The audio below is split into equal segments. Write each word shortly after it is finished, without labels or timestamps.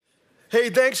Hey,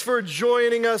 thanks for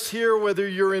joining us here, whether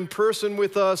you're in person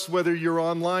with us, whether you're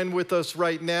online with us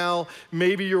right now,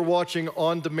 maybe you're watching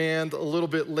on demand a little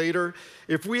bit later.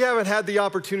 If we haven't had the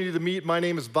opportunity to meet, my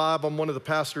name is Bob. I'm one of the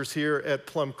pastors here at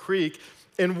Plum Creek,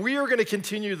 and we are going to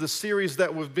continue the series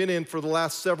that we've been in for the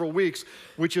last several weeks,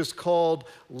 which is called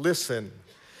Listen.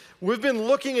 We've been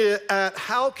looking at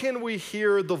how can we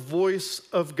hear the voice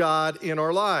of God in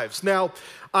our lives. Now,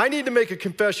 I need to make a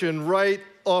confession right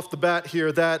off the bat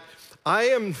here that I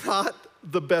am not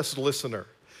the best listener.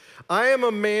 I am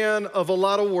a man of a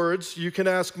lot of words. You can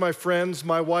ask my friends,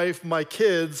 my wife, my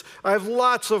kids. I have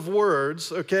lots of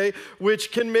words, okay,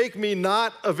 which can make me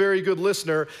not a very good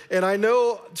listener. And I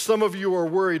know some of you are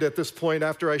worried at this point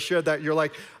after I shared that. You're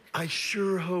like, I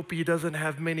sure hope he doesn't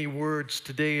have many words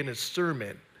today in his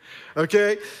sermon,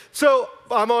 okay? So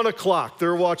I'm on a clock.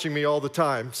 They're watching me all the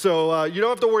time. So you don't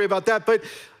have to worry about that. But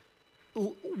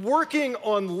working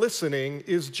on listening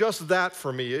is just that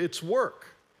for me. It's work.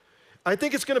 I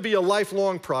think it's going to be a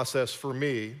lifelong process for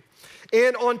me.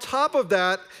 And on top of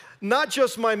that, not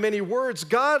just my many words,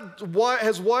 God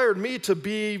has wired me to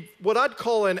be what I'd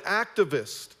call an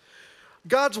activist.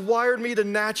 God's wired me to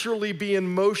naturally be in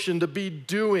motion, to be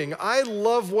doing. I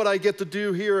love what I get to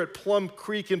do here at Plum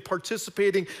Creek and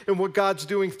participating in what God's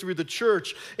doing through the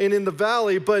church and in the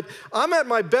valley, but I'm at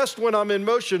my best when I'm in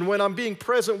motion, when I'm being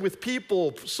present with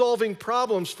people, solving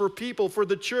problems for people, for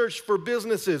the church, for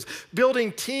businesses,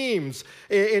 building teams,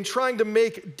 and trying to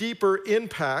make deeper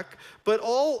impact. But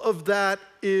all of that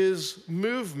is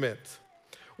movement.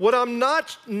 What I'm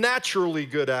not naturally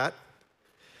good at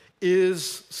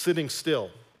is sitting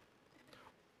still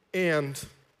and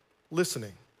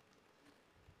listening.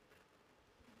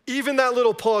 Even that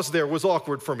little pause there was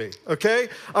awkward for me, okay?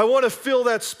 I want to fill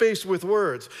that space with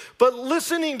words. But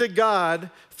listening to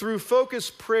God through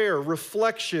focused prayer,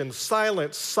 reflection,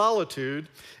 silence, solitude,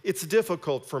 it's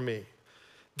difficult for me.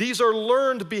 These are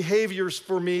learned behaviors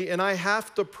for me, and I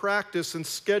have to practice and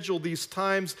schedule these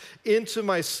times into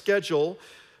my schedule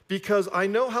because I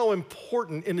know how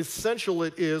important and essential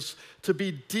it is to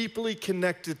be deeply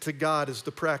connected to God is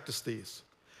to practice these.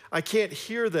 I can't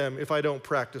hear them if I don't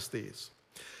practice these.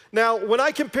 Now, when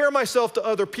I compare myself to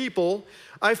other people,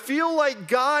 I feel like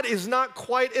God is not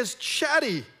quite as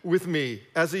chatty with me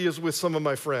as he is with some of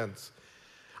my friends.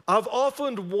 I've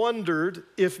often wondered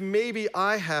if maybe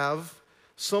I have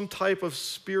some type of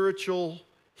spiritual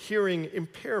hearing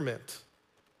impairment.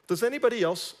 Does anybody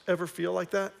else ever feel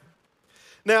like that?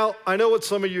 Now, I know what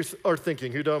some of you are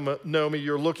thinking who don't know me.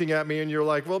 You're looking at me and you're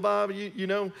like, well, Bob, you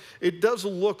know, it does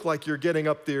look like you're getting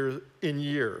up there in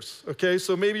years, okay?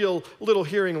 So maybe a little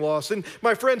hearing loss. And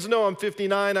my friends know I'm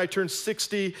 59. I turned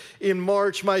 60 in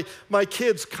March. My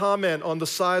kids comment on the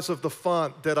size of the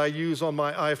font that I use on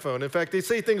my iPhone. In fact, they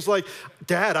say things like,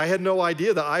 Dad, I had no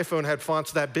idea the iPhone had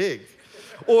fonts that big.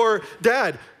 Or,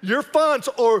 Dad, your fonts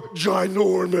are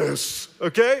ginormous,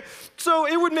 okay? So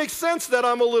it would make sense that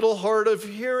I'm a little hard of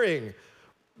hearing.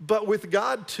 But with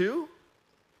God too?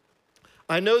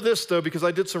 I know this though because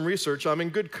I did some research. I'm in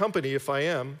good company if I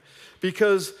am.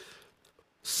 Because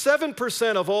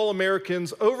 7% of all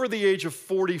Americans over the age of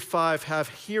 45 have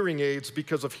hearing aids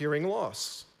because of hearing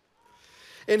loss.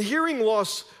 And hearing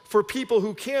loss for people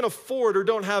who can't afford or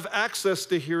don't have access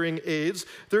to hearing aids,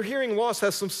 their hearing loss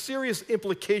has some serious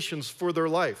implications for their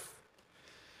life.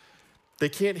 They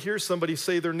can't hear somebody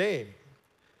say their name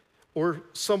or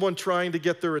someone trying to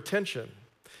get their attention.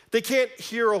 They can't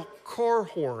hear a car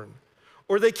horn,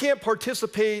 or they can't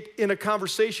participate in a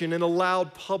conversation in a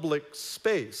loud public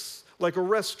space like a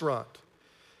restaurant.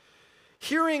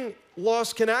 Hearing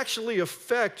loss can actually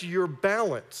affect your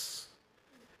balance.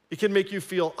 It can make you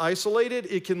feel isolated.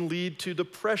 It can lead to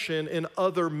depression and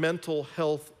other mental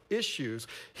health issues.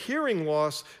 Hearing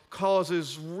loss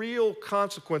causes real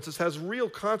consequences, has real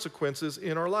consequences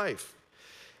in our life.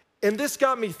 And this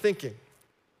got me thinking.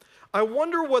 I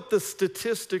wonder what the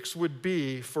statistics would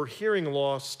be for hearing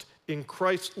loss in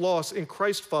Christ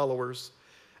followers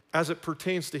as it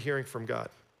pertains to hearing from God.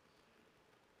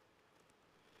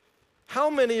 How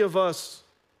many of us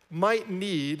might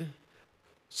need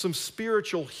some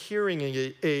spiritual hearing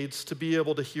aids to be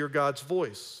able to hear God's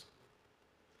voice?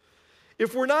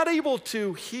 If we're not able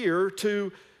to hear,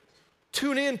 to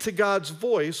tune in to God's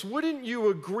voice, wouldn't you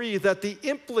agree that the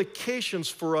implications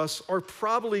for us are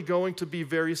probably going to be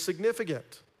very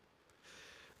significant?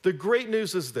 The great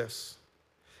news is this,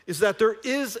 is that there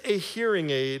is a hearing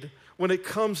aid when it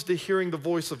comes to hearing the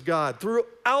voice of God.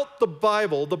 Throughout the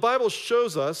Bible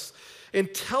shows us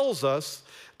and tells us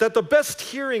that the best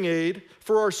hearing aid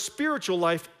for our spiritual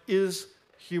life is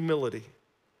humility.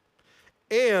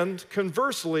 And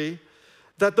conversely,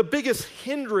 that the biggest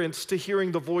hindrance to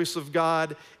hearing the voice of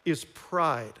God is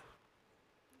pride.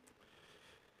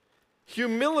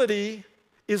 Humility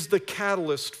is the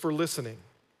catalyst for listening.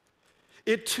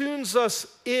 It tunes us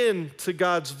in to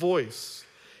God's voice.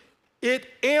 It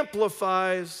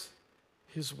amplifies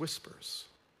his whispers.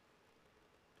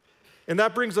 And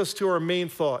that brings us to our main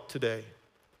thought today.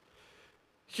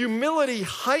 Humility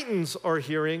heightens our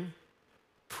hearing,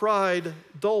 pride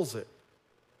dulls it.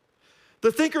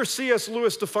 The thinker C.S.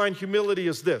 Lewis defined humility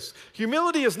as this: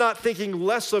 humility is not thinking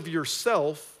less of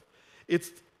yourself, it's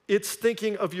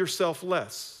thinking of yourself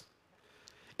less.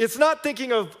 It's not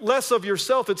thinking of less of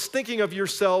yourself, it's thinking of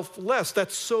yourself less.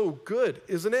 That's so good,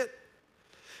 isn't it?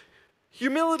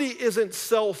 Humility isn't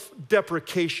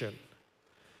self-deprecation.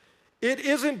 It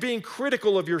isn't being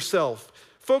critical of yourself,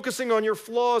 focusing on your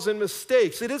flaws and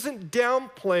mistakes. It isn't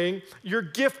downplaying your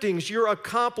giftings, your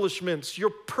accomplishments,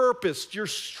 your purpose, your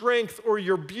strength, or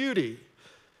your beauty.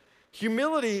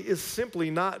 Humility is simply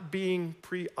not being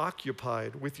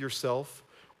preoccupied with yourself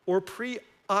or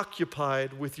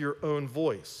preoccupied with your own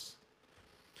voice.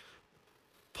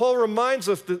 Paul reminds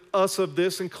us of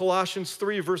this in Colossians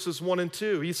 3, verses 1 and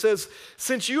 2. He says,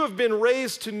 "Since you have been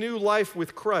raised to new life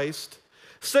with Christ,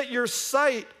 set your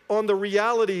sight on the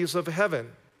realities of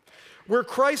heaven, where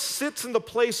Christ sits in the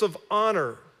place of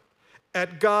honor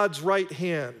at God's right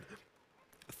hand.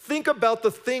 Think about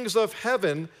the things of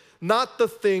heaven, not the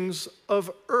things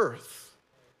of earth."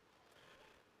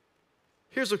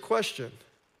 Here's a question.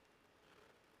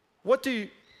 What do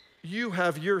you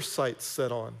have your sights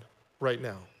set on right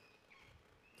now?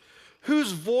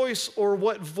 Whose voice or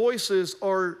what voices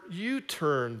are you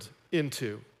turned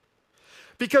into?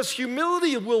 Because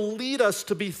humility will lead us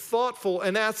to be thoughtful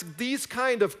and ask these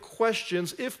kind of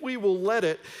questions if we will let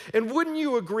it. And wouldn't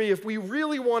you agree, if we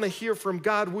really want to hear from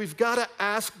God, we've got to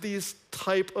ask these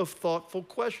type of thoughtful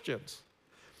questions.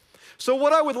 So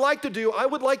what I would like to do, I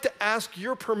would like to ask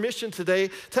your permission today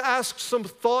to ask some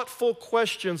thoughtful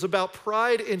questions about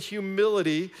pride and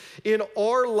humility in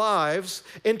our lives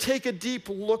and take a deep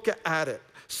look at it.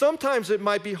 Sometimes it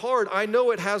might be hard. I know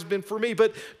it has been for me,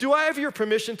 but do I have your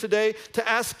permission today to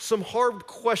ask some hard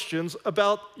questions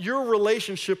about your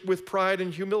relationship with pride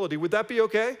and humility? Would that be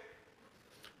okay?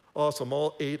 Awesome,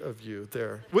 all 8 of you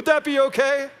there. Would that be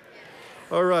okay? Yes.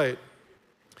 All right.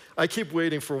 I keep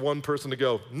waiting for one person to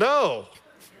go, no.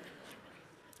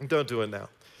 Don't do it now.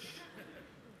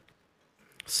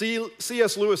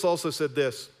 C.S. Lewis also said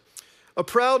this: "A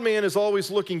proud man is always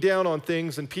looking down on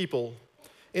things and people.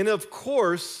 And of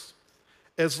course,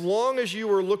 as long as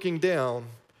you are looking down,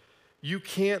 you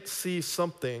can't see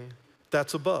something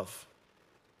that's above."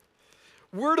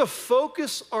 We're to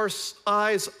focus our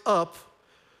eyes up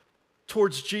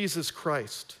towards Jesus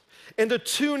Christ and to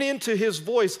tune into his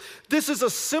voice. This is a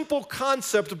simple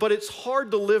concept, but it's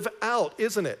hard to live out,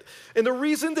 isn't it? And the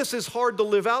reason this is hard to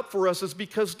live out for us is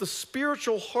because the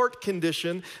spiritual heart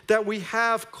condition that we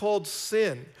have called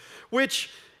sin,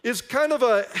 which is kind of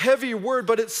a heavy word,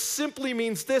 but it simply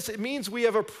means this. It means we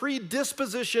have a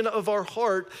predisposition of our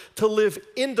heart to live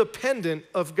independent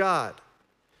of God.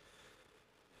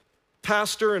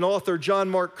 Pastor and author John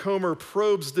Mark Comer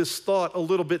probes this thought a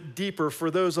little bit deeper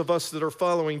for those of us that are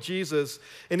following Jesus,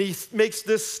 and he makes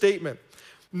this statement: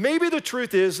 maybe the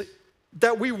truth is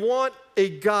that we want a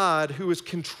God who is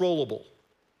controllable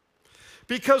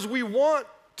because we want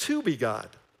to be God.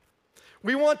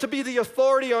 We want to be the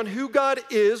authority on who God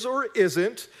is or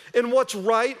isn't and what's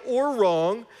right or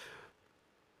wrong,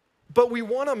 but we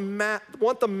want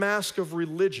the mask of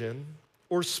religion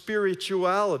or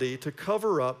spirituality to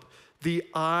cover up the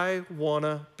I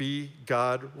wanna be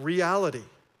God reality.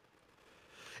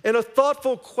 And a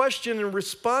thoughtful question in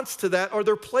response to that: are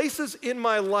there places in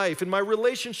my life, in my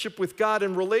relationship with God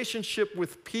and relationship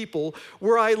with people,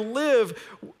 where I live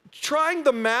trying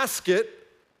to mask it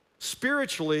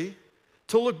spiritually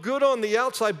to look good on the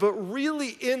outside, but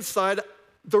really inside,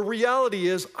 the reality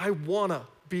is I wanna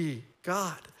be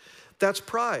God? That's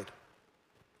pride.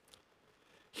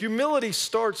 Humility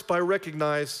starts by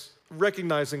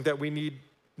recognizing that we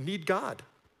need God.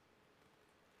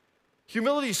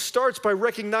 Humility starts by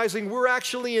recognizing we're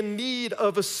actually in need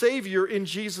of a Savior in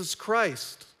Jesus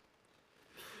Christ.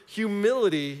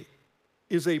 Humility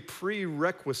is a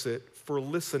prerequisite for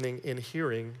listening and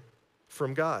hearing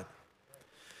from God.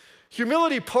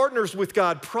 Humility partners with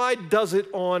God. Pride does it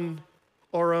on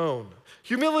our own.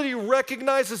 Humility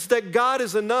recognizes that God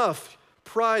is enough.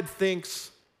 Pride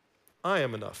thinks, I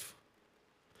am enough.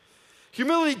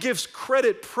 Humility gives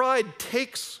credit. Pride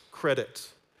takes credit.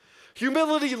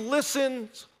 Humility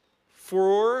listens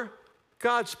for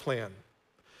God's plan.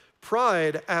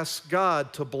 Pride asks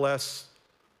God to bless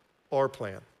our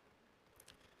plan.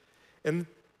 And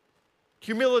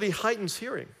humility heightens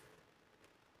hearing.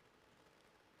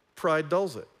 Pride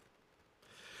dulls it.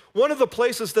 One of the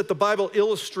places that the Bible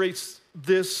illustrates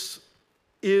this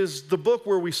is the book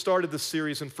where we started the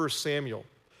series in 1 Samuel.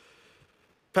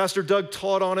 Pastor Doug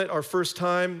taught on it our first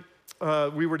time.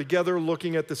 We were together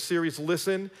looking at the series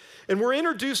Listen, and we're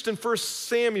introduced in 1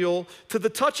 Samuel to the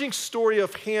touching story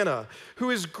of Hannah, who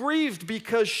is grieved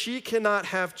because she cannot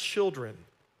have children.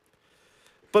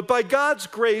 But by God's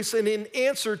grace and in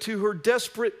answer to her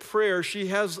desperate prayer, she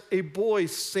has a boy,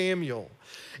 Samuel.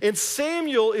 And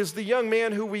Samuel is the young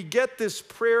man who we get this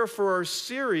prayer for our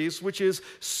series, which is,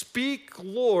 "Speak,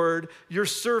 Lord, your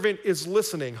servant is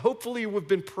listening." Hopefully we've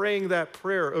been praying that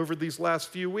prayer over these last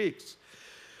few weeks.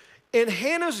 And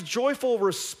Hannah's joyful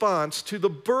response to the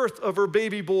birth of her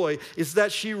baby boy is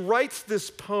that she writes this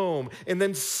poem and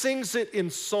then sings it in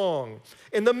song.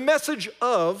 And the message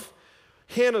of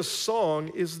Hannah's song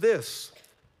is this: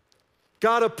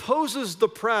 God opposes the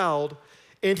proud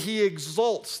and he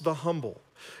exalts the humble.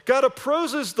 God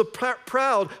opposes the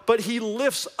proud, but he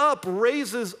lifts up,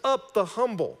 raises up the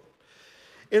humble.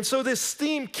 And so this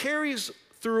theme carries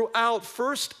throughout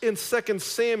 1 and 2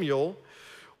 Samuel,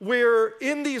 where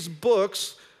in these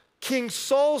books, King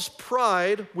Saul's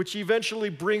pride, which eventually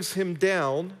brings him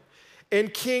down,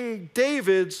 and King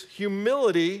David's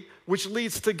humility, which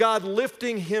leads to God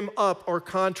lifting him up, are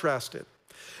contrasted.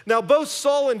 Now, both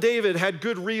Saul and David had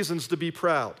good reasons to be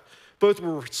proud. Both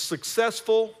were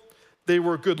successful, they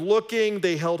were good looking,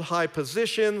 they held high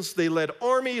positions, they led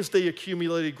armies, they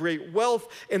accumulated great wealth,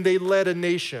 and they led a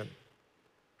nation.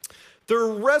 Their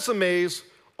resumes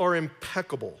are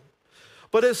impeccable.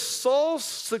 But as Saul's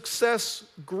success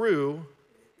grew,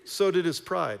 so did his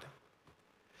pride.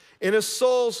 And as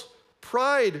Saul's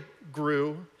pride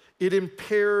grew, it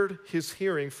impaired his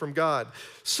hearing from God.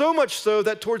 So much so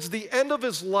that towards the end of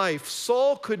his life,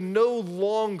 Saul could no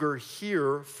longer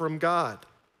hear from God.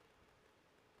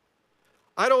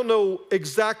 I don't know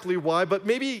exactly why, but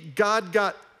maybe God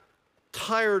got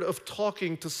tired of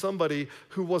talking to somebody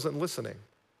who wasn't listening.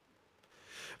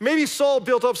 Maybe Saul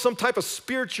built up some type of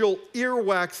spiritual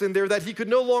earwax in there that he could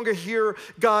no longer hear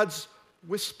God's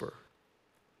whisper.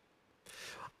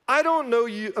 I don't know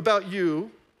about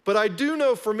you, but I do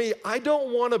know for me, I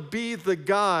don't want to be the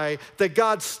guy that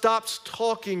God stops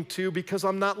talking to because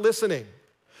I'm not listening.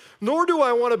 Nor do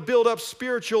I want to build up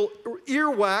spiritual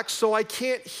earwax so I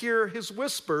can't hear his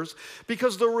whispers,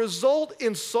 because the result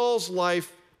in Saul's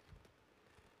life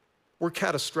were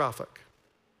catastrophic.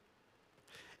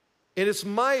 And it's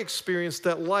my experience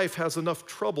that life has enough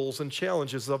troubles and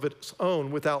challenges of its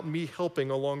own without me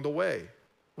helping along the way.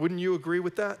 Wouldn't you agree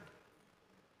with that?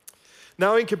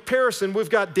 Now, in comparison, we've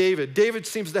got David. David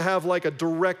seems to have like a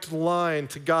direct line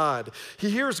to God. He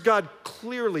hears God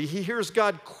clearly. He hears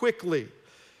God quickly.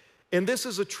 And this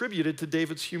is attributed to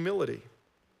David's humility.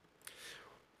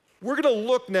 We're going to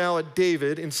look now at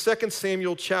David in 2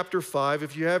 Samuel chapter 5.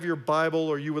 If you have your Bible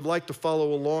or you would like to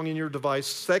follow along in your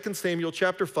device, 2 Samuel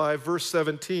chapter 5, verse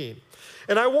 17.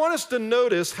 And I want us to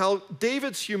notice how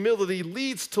David's humility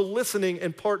leads to listening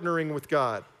and partnering with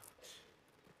God.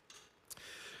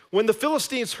 When the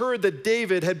Philistines heard that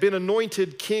David had been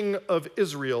anointed king of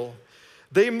Israel,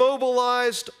 they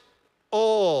mobilized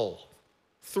all,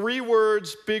 3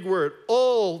 words, big word,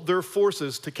 all their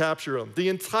forces to capture him, the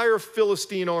entire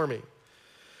Philistine army.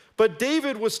 But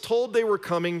David was told they were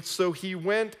coming, so he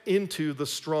went into the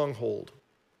stronghold.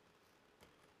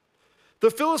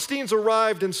 The Philistines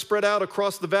arrived and spread out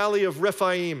across the valley of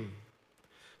Rephaim.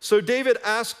 So David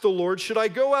asked the Lord, "Should I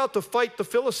go out to fight the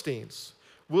Philistines?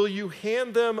 Will you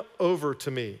hand them over to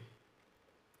me?"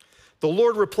 The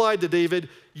Lord replied to David,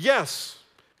 "Yes,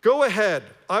 go ahead.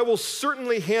 I will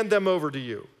certainly hand them over to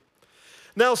you."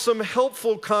 Now, some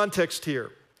helpful context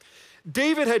here.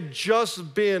 David had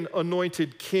just been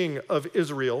anointed king of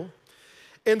Israel,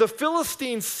 and the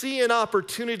Philistines see an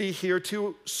opportunity here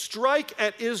to strike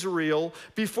at Israel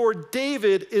before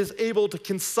David is able to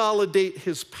consolidate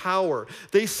his power.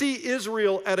 They see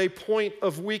Israel at a point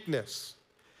of weakness.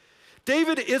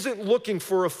 David isn't looking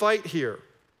for a fight here,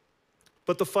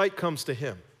 but the fight comes to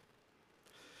him.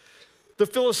 The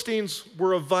Philistines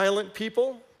were a violent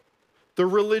people. Their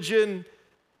religion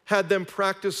had them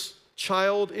practice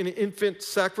child and infant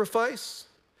sacrifice.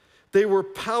 They were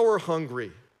power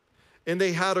hungry, and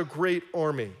they had a great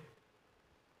army.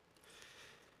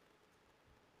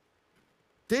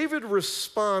 David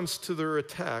responds to their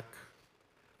attack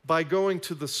by going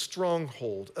to the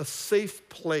stronghold, a safe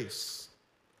place,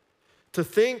 to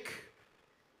think,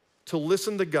 to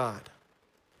listen to God.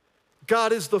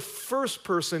 God is the first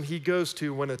person he goes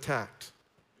to when attacked.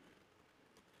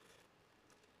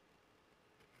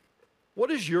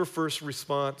 What is your first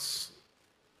response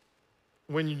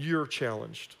when you're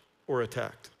challenged or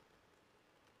attacked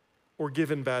or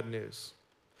given bad news?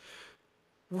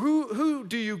 Who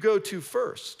do you go to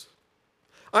first?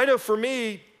 I know for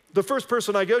me, the first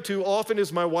person I go to often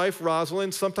is my wife,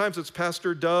 Rosalind. Sometimes it's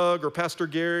Pastor Doug or Pastor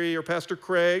Gary or Pastor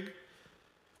Craig.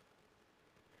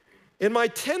 And my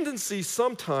tendency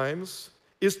sometimes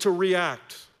is to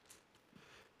react,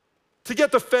 to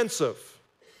get defensive,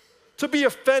 to be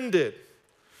offended,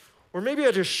 or maybe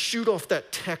I just shoot off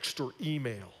that text or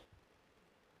email.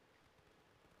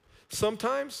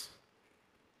 Sometimes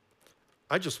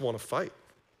I just want to fight.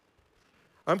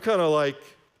 I'm kind of like,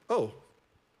 oh,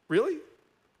 really?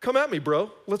 Come at me,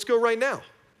 bro. Let's go right now.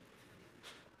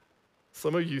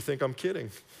 Some of you think I'm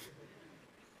kidding.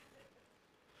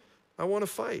 I want to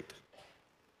fight.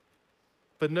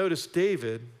 But notice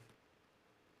David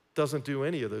doesn't do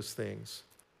any of those things.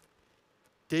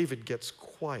 David gets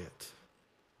quiet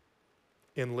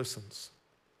and listens.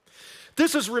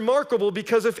 This is remarkable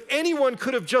because if anyone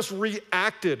could have just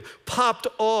reacted, popped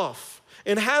off,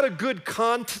 and had a good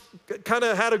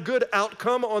had a good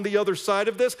outcome on the other side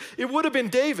of this, it would have been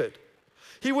David.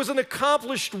 He was an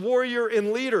accomplished warrior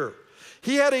and leader.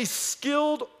 He had a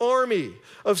skilled army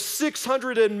of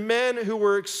 600 men who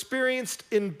were experienced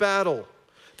in battle.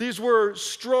 These were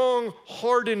strong,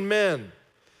 hardened men.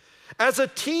 As a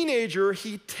teenager,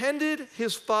 he tended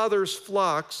his father's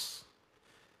flocks.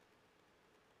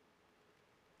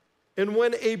 And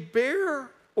when a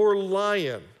bear or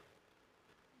lion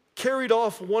carried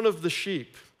off one of the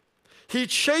sheep, he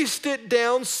chased it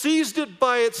down, seized it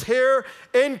by its hair,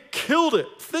 and killed it.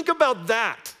 Think about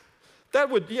that. That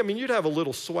would, you'd have a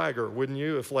little swagger, wouldn't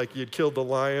you, if you'd killed the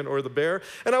lion or the bear?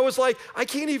 And I was like, I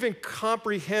can't even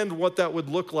comprehend what that would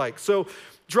look like. So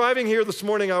driving here this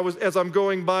morning, as I'm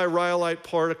going by Rhyolite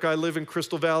Park, I live in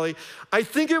Crystal Valley, I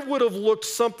think it would have looked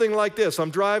something like this. I'm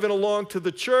driving along to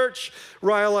the church,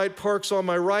 Rhyolite Park's on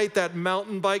my right, that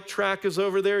mountain bike track is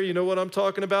over there, you know what I'm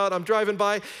talking about? I'm driving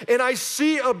by, and I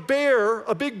see a bear,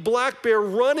 a big black bear,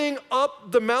 running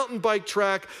up the mountain bike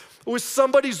track with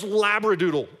somebody's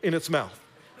labradoodle in its mouth.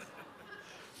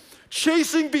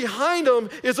 Chasing behind him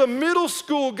is a middle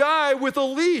school guy with a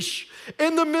leash.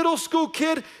 And the middle school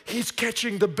kid, he's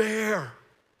catching the bear.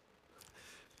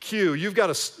 You've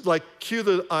got to cue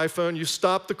the iPhone, you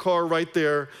stop the car right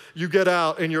there, you get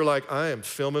out and you're like, I am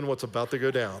filming what's about to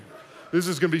go down. This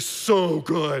is gonna be so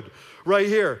good right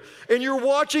here. And you're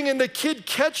watching and the kid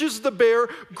catches the bear,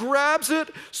 grabs it,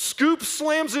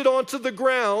 slams it onto the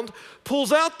ground,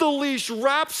 pulls out the leash,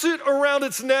 wraps it around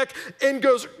its neck and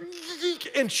goes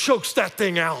and chokes that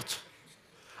thing out.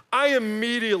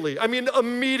 Immediately,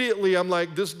 I'm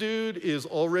like, this dude is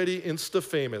already Insta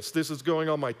famous. This is going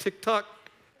on my TikTok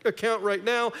account right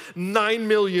now, 9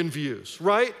 million views,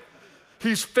 right?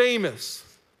 He's famous.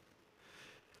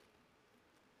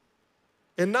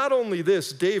 And not only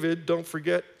this, David, don't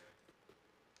forget,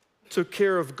 took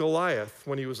care of Goliath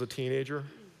when he was a teenager.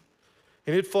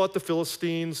 And he'd fought the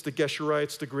Philistines, the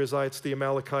Geshurites, the Grizzites, the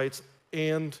Amalekites,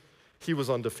 and he was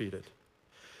undefeated.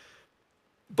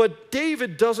 But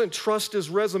David doesn't trust his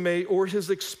resume or his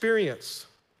experience.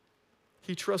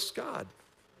 He trusts God.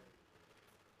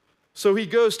 So he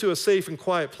goes to a safe and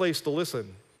quiet place to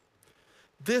listen.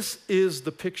 This is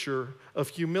the picture of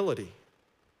humility.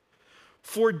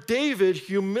 For David,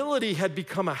 humility had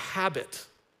become a habit.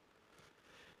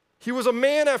 He was a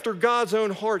man after God's own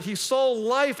heart. He saw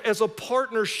life as a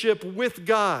partnership with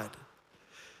God.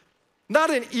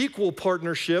 Not an equal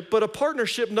partnership, but a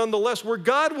partnership nonetheless, where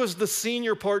God was the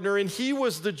senior partner and he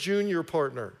was the junior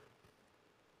partner.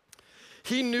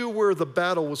 He knew where the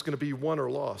battle was going to be won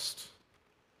or lost,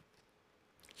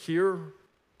 here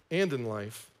and in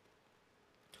life,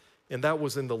 and that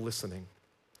was in the listening.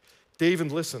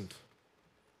 David listened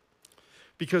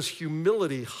because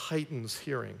humility heightens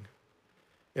hearing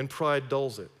and pride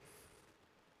dulls it.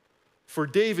 For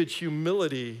David,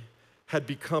 humility had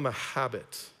become a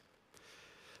habit.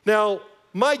 Now,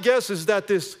 my guess is that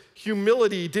this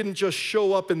humility didn't just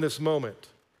show up in this moment.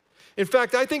 In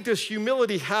fact, I think this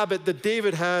humility habit that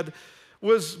David had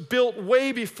was built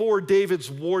way before David's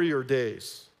warrior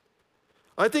days.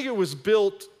 I think it was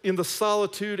built in the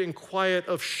solitude and quiet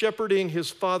of shepherding his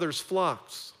father's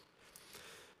flocks.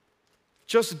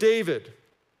 Just David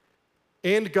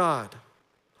and God.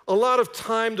 A lot of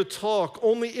time to talk,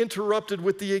 only interrupted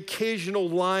with the occasional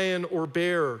lion or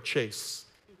bear chase.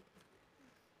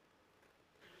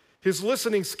 His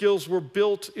listening skills were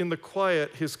built in the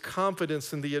quiet, his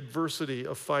confidence in the adversity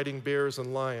of fighting bears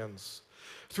and lions.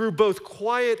 Through both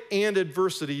quiet and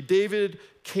adversity, David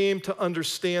came to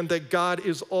understand that God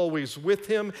is always with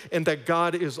him and that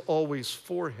God is always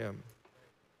for him.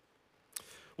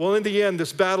 Well, in the end,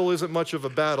 this battle isn't much of a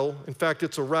battle. In fact,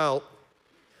 it's a rout.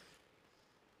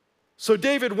 So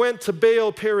David went to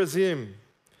Baal Perazim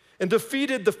and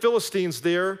defeated the Philistines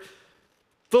there.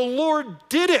 "The Lord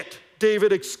did it,"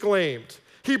 David exclaimed.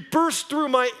 "He burst through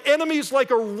my enemies like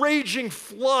a raging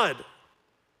flood."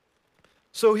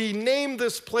 So he named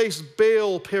this place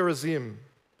Baal Perazim,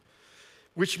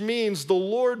 which means the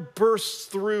Lord bursts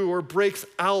through or breaks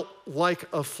out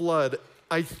like a flood.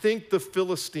 I think the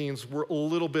Philistines were a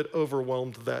little bit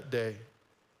overwhelmed that day.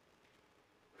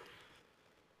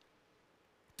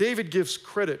 David gives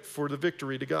credit for the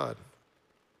victory to God.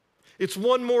 It's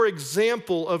one more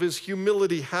example of his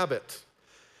humility habit,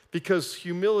 because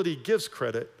humility gives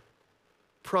credit,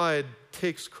 pride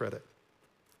takes credit.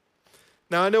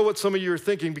 Now, I know what some of you are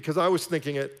thinking, because I was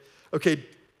thinking it. Okay,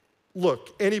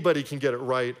 look, anybody can get it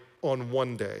right on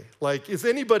one day. Like, is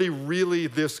anybody really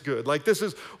this good? Like, this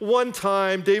is one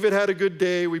time, David had a good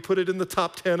day, we put it in the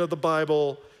top 10 of the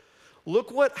Bible.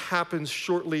 Look what happens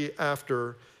shortly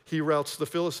after he routs the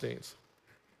Philistines.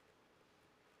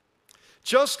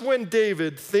 Just when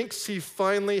David thinks he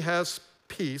finally has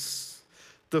peace,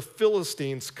 the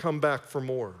Philistines come back for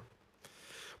more.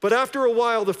 But after a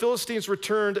while, the Philistines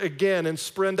returned again and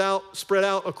spread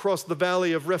out across the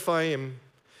valley of Rephaim.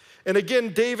 And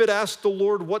again, David asked the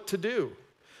Lord what to do.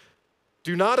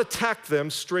 "Do not attack them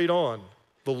straight on,"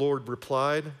 the Lord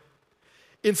replied.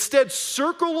 "Instead,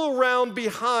 circle around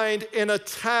behind and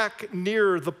attack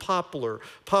near the poplar."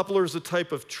 Poplar is a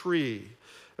type of tree.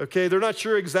 Okay, they're not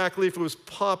sure exactly if it was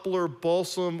poplar,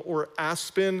 balsam, or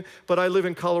aspen, but I live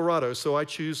in Colorado, so I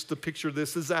choose to picture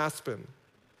this as aspen.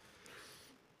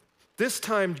 This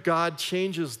time, God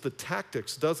changes the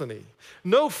tactics, doesn't he?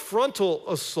 No frontal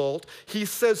assault. He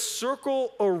says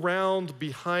circle around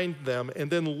behind them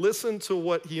and then listen to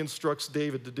what he instructs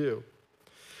David to do.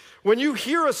 "When you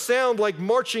hear a sound like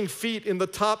marching feet in the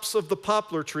tops of the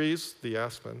poplar trees," the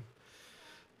aspen,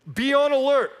 "be on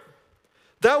alert.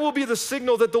 That will be the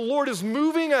signal that the Lord is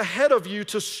moving ahead of you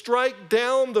to strike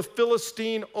down the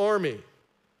Philistine army."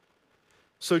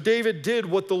 So David did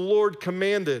what the Lord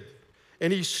commanded,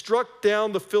 and he struck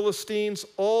down the Philistines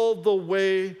all the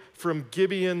way from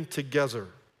Gibeon to Gezer.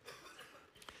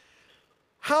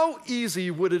 How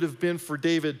easy would it have been for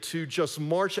David to just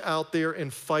march out there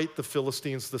and fight the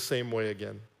Philistines the same way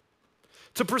again?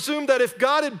 To presume that if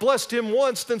God had blessed him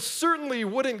once, then certainly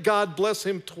wouldn't God bless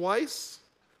him twice?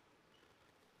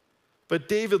 But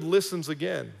David listens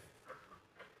again.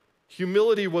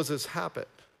 Humility was his habit.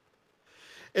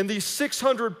 And these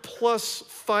 600 plus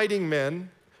fighting men,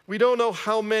 we don't know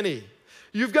how many.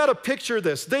 You've got to picture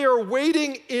this. They are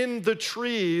waiting in the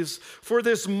trees for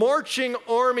this marching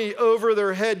army over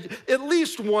their head. At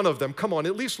least one of them, come on,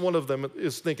 at least one of them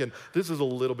is thinking, this is a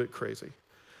little bit crazy.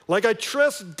 Like, I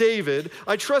trust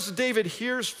David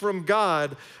hears from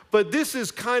God, but this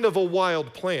is kind of a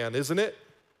wild plan, isn't it?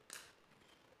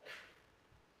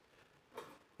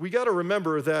 We got to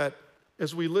remember that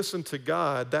as we listen to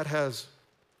God, that has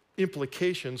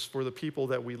implications for the people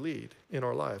that we lead in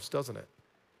our lives, doesn't it?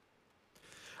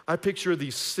 I picture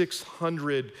these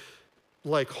 600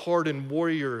 like hardened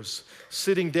warriors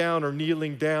sitting down or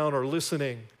kneeling down or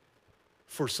listening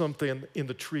for something in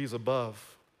the trees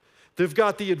above. They've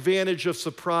got the advantage of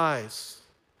surprise.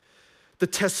 The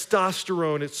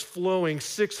testosterone, it's flowing,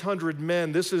 600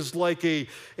 men. This is like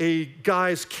a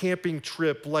guy's camping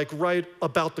trip, like right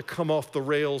about to come off the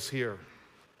rails here.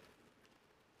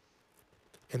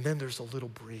 And then there's a little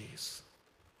breeze.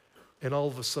 And all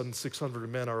of a sudden, 600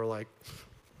 men are like,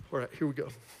 all right, here we go.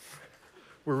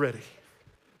 We're ready.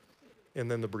 And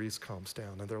then the breeze calms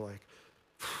down, and they're like,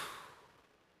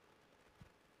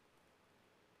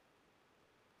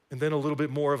 and then a little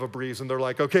bit more of a breeze, and they're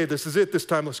like, okay, this is it, this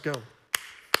time, let's go.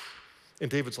 And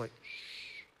David's like,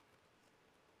 shh.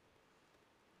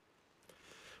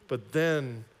 But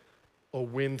then a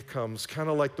wind comes, kind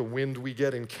of like the wind we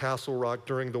get in Castle Rock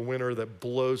during the winter that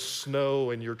blows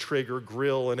snow and your Traeger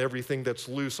grill and everything that's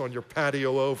loose on your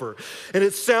patio over. And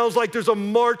it sounds like there's a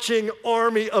marching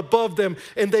army above them,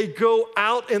 and they go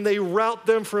out and they rout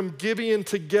them from Gibeon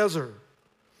to Gezer.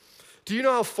 Do you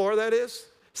know how far that is?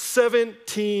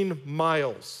 17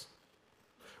 miles.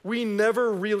 We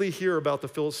never really hear about the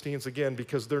Philistines again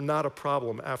because they're not a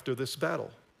problem after this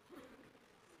battle.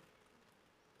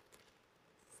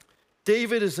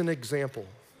 David is an example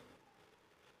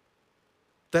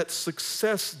that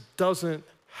success doesn't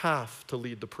have to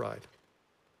lead to pride.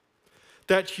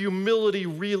 That humility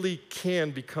really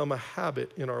can become a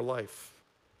habit in our life.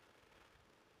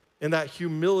 And that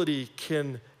humility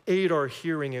can aid our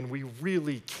hearing, and we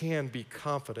really can be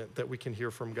confident that we can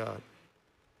hear from God.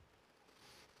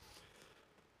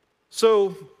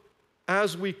 So,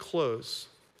 as we close,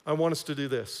 I want us to do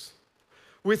this.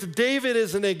 With David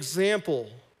as an example,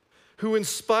 who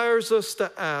inspires us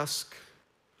to ask,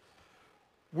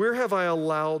 where have I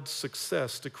allowed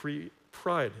success to create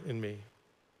pride in me?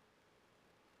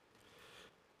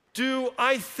 Do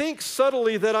I think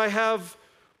subtly that I have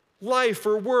life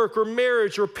or work or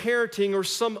marriage or parenting or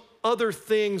some other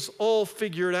things all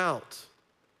figured out?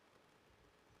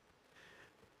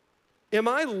 Am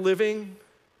I living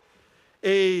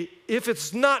if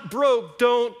it's not broke,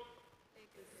 don't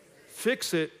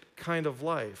fix it kind of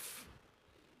life?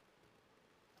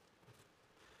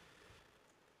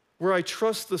 Where I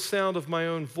trust the sound of my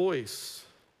own voice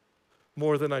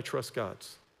more than I trust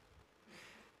God's?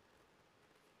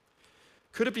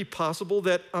 Could it be possible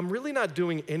that I'm really not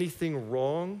doing anything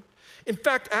wrong? In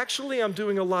fact, actually, I'm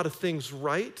doing a lot of things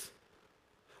right,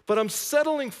 but I'm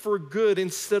settling for good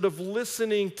instead of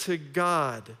listening to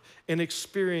God and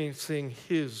experiencing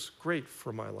His great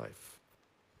for my life.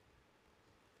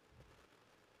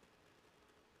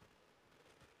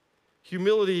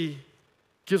 Humility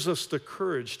gives us the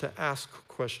courage to ask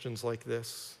questions like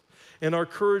this. And our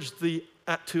courage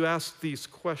to ask these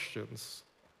questions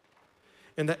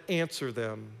and to answer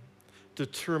them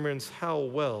determines how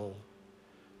well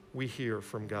we hear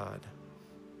from God.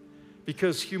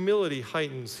 Because humility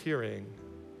heightens hearing,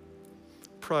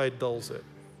 pride dulls it.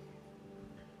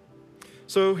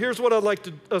 So here's what I'd like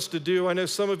us to do. I know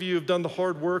some of you have done the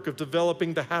hard work of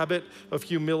developing the habit of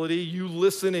humility. You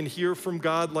listen and hear from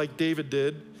God like David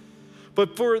did.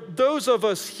 But for those of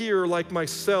us here, like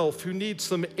myself, who need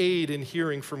some aid in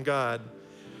hearing from God,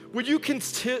 would you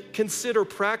consider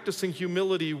practicing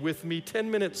humility with me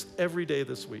 10 minutes every day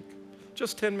this week?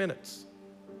 Just 10 minutes.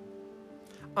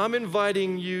 I'm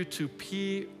inviting you to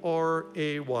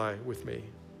P-R-A-Y with me.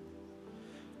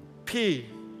 P,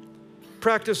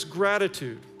 practice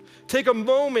gratitude. Take a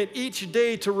moment each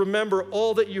day to remember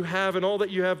all that you have and all that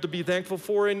you have to be thankful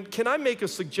for. And can I make a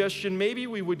suggestion? Maybe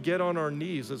we would get on our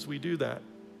knees as we do that.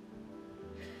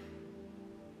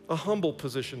 A humble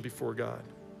position before God.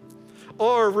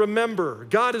 Or remember,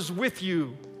 God is with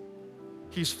you.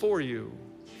 He's for you.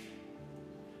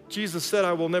 Jesus said,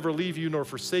 I will never leave you nor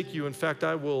forsake you. In fact,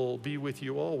 I will be with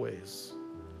you always.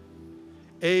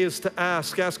 A is to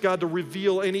ask God to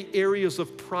reveal any areas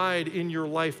of pride in your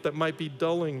life that might be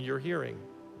dulling your hearing.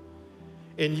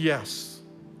 And yes,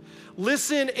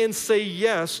 listen and say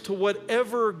yes to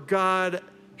whatever God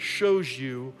shows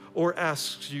you or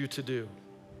asks you to do.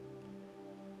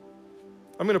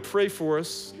 I'm going to pray for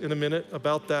us in a minute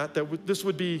about that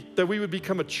we would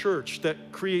become a church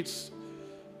that creates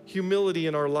humility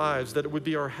in our lives, that it would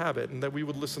be our habit, and that we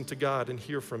would listen to God and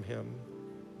hear from Him.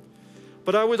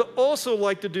 But I would also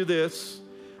like to do this.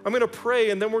 I'm going to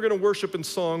pray, and then we're going to worship in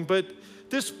song. But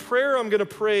this prayer I'm going to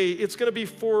pray, it's going to be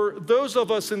for those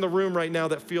of us in the room right now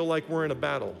that feel like we're in a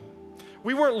battle.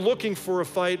 We weren't looking for a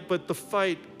fight, but the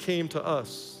fight came to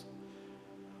us.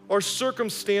 Our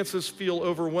circumstances feel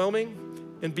overwhelming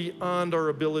and beyond our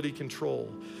ability to control.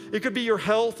 It could be your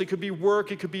health, it could be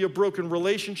work, it could be a broken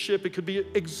relationship, it could be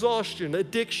exhaustion,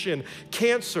 addiction,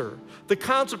 cancer, the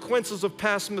consequences of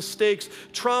past mistakes,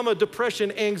 trauma,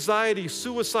 depression, anxiety,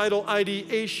 suicidal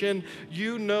ideation.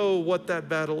 You know what that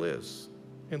battle is,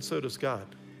 and so does God.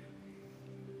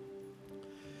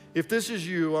 If this is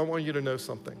you, I want you to know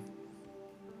something.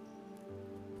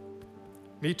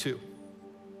 Me too.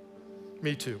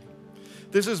 Me too.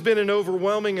 This has been an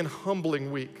overwhelming and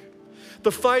humbling week.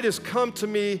 The fight has come to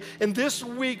me, and this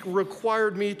week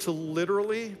required me to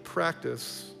literally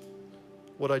practice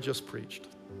what I just preached.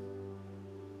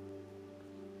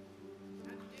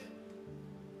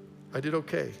 I did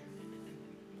okay.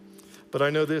 But I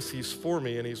know this, He's for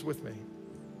me and He's with me.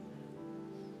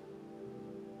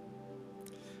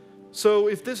 So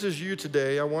if this is you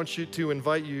today, I want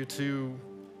to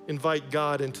invite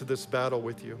God into this battle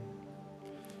with you.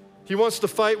 He wants to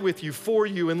fight with you, for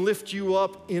you, and lift you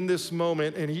up in this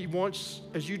moment. And He wants,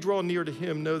 as you draw near to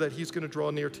Him, know that He's going to draw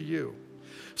near to you.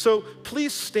 So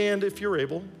please stand if you're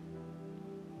able.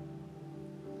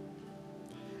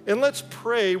 And let's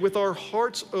pray with our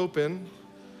hearts open,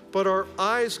 but our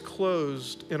eyes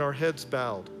closed and our heads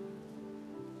bowed.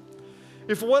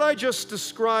 If what I just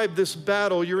described, this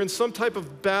battle, you're in some type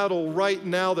of battle right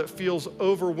now that feels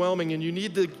overwhelming and you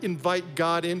need to invite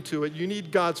God into it, you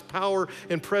need God's power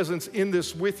and presence in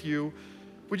this with you,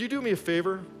 would you do me a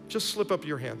favor? Just slip up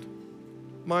your hand.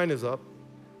 Mine is up.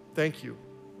 Thank you.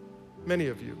 Many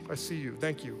of you, I see you.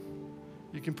 Thank you.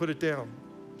 You can put it down.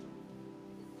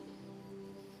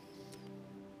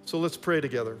 So let's pray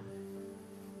together.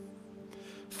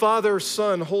 Father,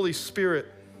 Son, Holy Spirit,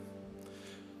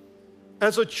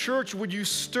 as a church, would you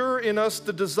stir in us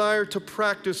the desire to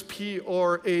practice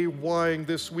praying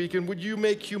this week? And would you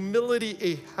make humility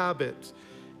a habit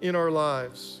in our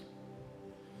lives?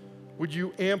 Would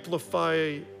you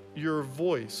amplify your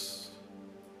voice?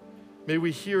 May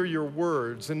we hear your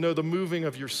words and know the moving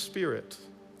of your Spirit.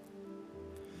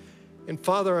 And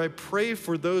Father, I pray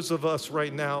for those of us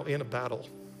right now in a battle.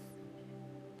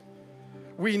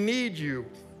 We need you.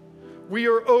 We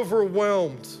are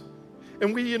overwhelmed.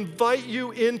 And we invite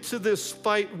you into this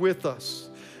fight with us.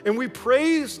 And we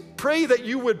pray that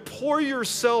you would pour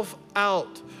yourself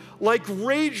out like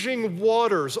raging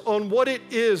waters on what it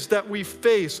is that we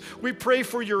face. We pray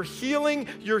for your healing,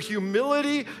 your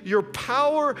humility, your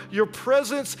power, your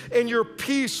presence, and your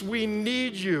peace. We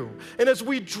need you. And as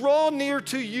we draw near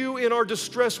to you in our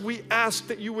distress, we ask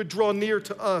that you would draw near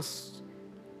to us.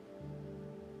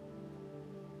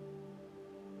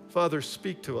 Father,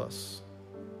 speak to us.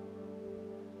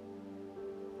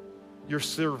 Your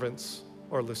servants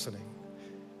are listening.